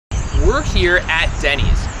We're here at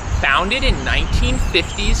Denny's. Founded in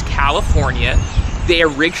 1950s California, they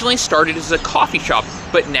originally started as a coffee shop,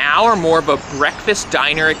 but now are more of a breakfast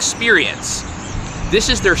diner experience. This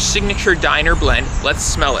is their signature diner blend. Let's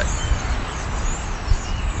smell it.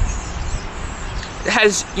 It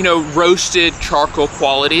has, roasted charcoal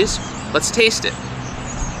qualities. Let's taste it.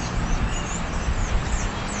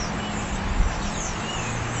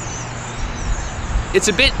 It's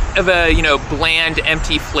a bit of a, bland,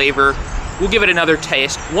 empty flavor. We'll give it another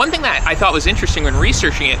taste. One thing that I thought was interesting when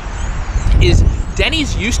researching it is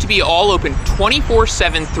Denny's used to be all open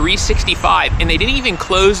 24/7, 365, and they didn't even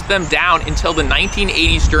close them down until the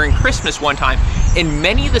 1980s during Christmas one time. And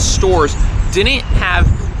many of the stores didn't have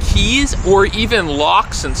keys or even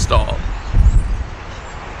locks installed.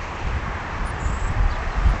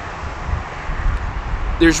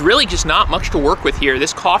 There's really just not much to work with here.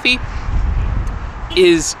 This coffee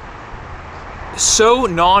is so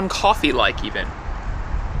non-coffee-like even.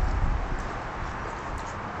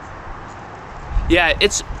 Yeah,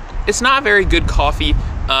 it's not very good coffee.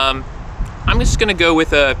 I'm just gonna go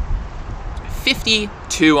with a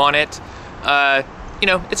 52 on it.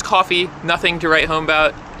 It's coffee, nothing to write home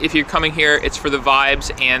about. If you're coming here, it's for the vibes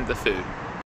and the food.